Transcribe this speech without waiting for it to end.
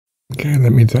Okay,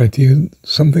 let me say to you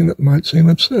something that might seem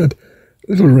absurd.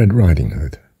 Little Red Riding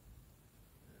Hood.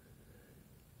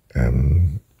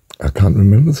 I can't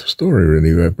remember the story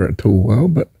really at all well,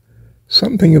 but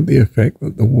something of the effect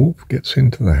that the wolf gets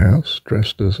into the house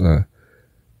dressed as a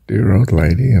dear old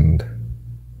lady, and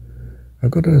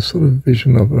I've got a sort of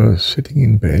vision of her sitting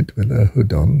in bed with her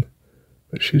hood on,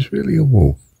 but she's really a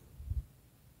wolf.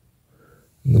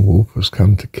 And the wolf has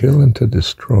come to kill and to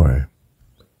destroy.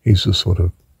 He's a sort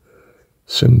of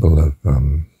symbol of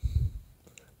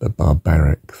the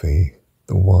barbaric, the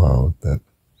wild that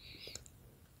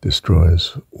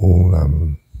destroys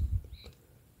all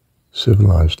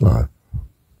civilized life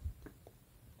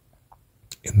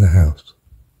in the house.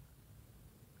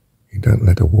 You don't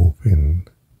let a wolf in,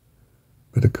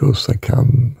 but of course they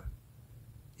come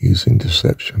using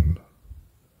deception.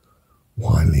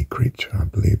 Wily creature, I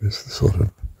believe, is the sort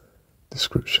of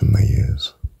description they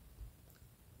use.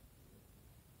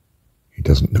 He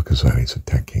doesn't look as though he's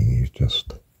attacking, he's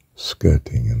just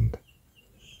skirting and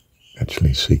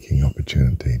actually seeking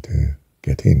opportunity to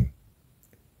get in.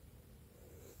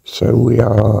 So we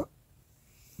are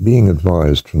being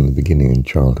advised from the beginning in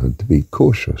childhood to be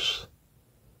cautious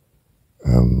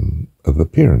of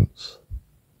appearance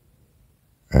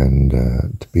and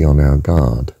to be on our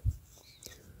guard,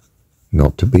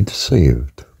 not to be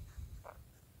deceived.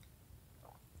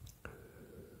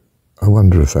 I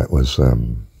wonder if that was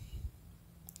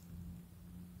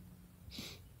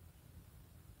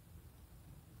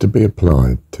to be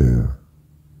applied to,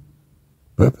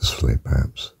 purposefully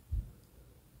perhaps,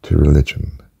 to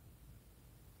religion.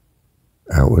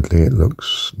 Outwardly it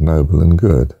looks noble and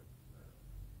good,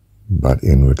 but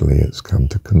inwardly it's come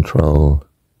to control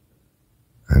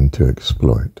and to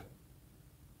exploit.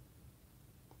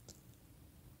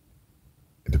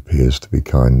 It appears to be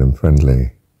kind and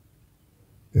friendly.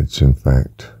 It's in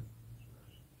fact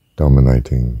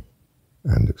dominating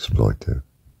and exploitive.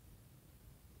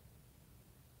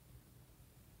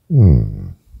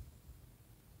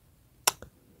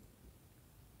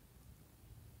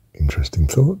 Interesting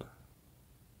thought.